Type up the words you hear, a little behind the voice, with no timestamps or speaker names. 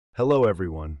Hello,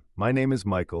 everyone. My name is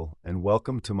Michael, and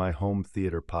welcome to my home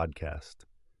theater podcast.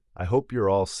 I hope you're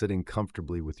all sitting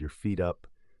comfortably with your feet up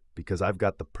because I've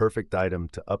got the perfect item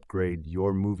to upgrade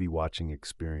your movie watching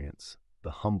experience, the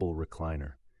humble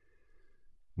recliner.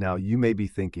 Now, you may be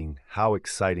thinking, how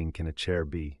exciting can a chair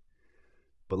be?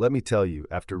 But let me tell you,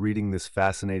 after reading this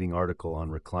fascinating article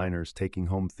on recliners taking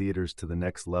home theaters to the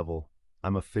next level,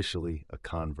 I'm officially a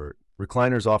convert.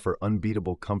 Recliners offer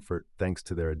unbeatable comfort thanks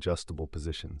to their adjustable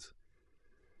positions.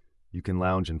 You can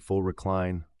lounge in full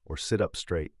recline or sit up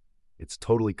straight. It's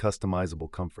totally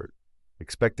customizable comfort.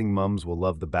 Expecting mums will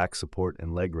love the back support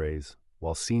and leg raise,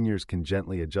 while seniors can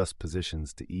gently adjust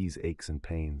positions to ease aches and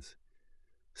pains.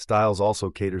 Styles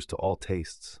also caters to all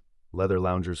tastes. Leather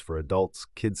loungers for adults,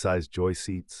 kid-sized joy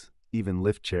seats, even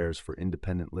lift chairs for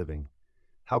independent living.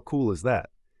 How cool is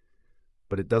that?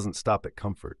 But it doesn't stop at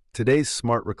comfort. Today's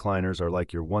smart recliners are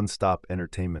like your one-stop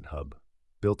entertainment hub.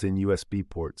 Built-in USB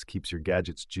ports keeps your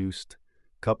gadgets juiced,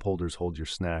 cup holders hold your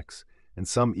snacks, and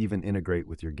some even integrate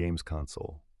with your games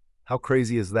console. How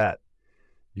crazy is that?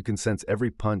 You can sense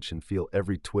every punch and feel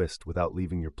every twist without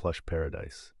leaving your plush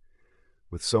paradise.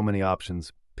 With so many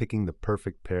options, picking the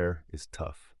perfect pair is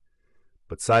tough.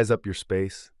 But size up your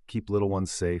space, keep little ones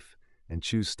safe, and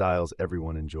choose styles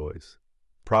everyone enjoys.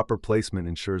 Proper placement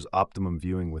ensures optimum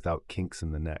viewing without kinks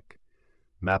in the neck.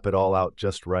 Map it all out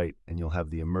just right, and you'll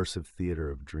have the immersive theater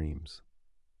of dreams.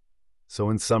 So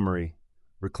in summary,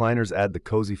 recliners add the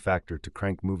cozy factor to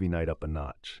crank movie night up a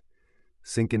notch.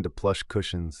 Sink into plush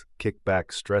cushions, kick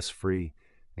back stress-free,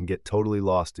 and get totally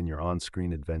lost in your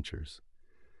on-screen adventures.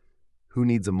 Who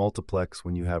needs a multiplex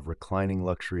when you have reclining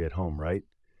luxury at home, right?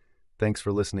 Thanks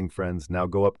for listening, friends. Now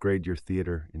go upgrade your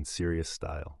theater in serious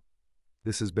style.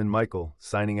 This has been Michael,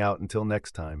 signing out until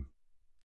next time.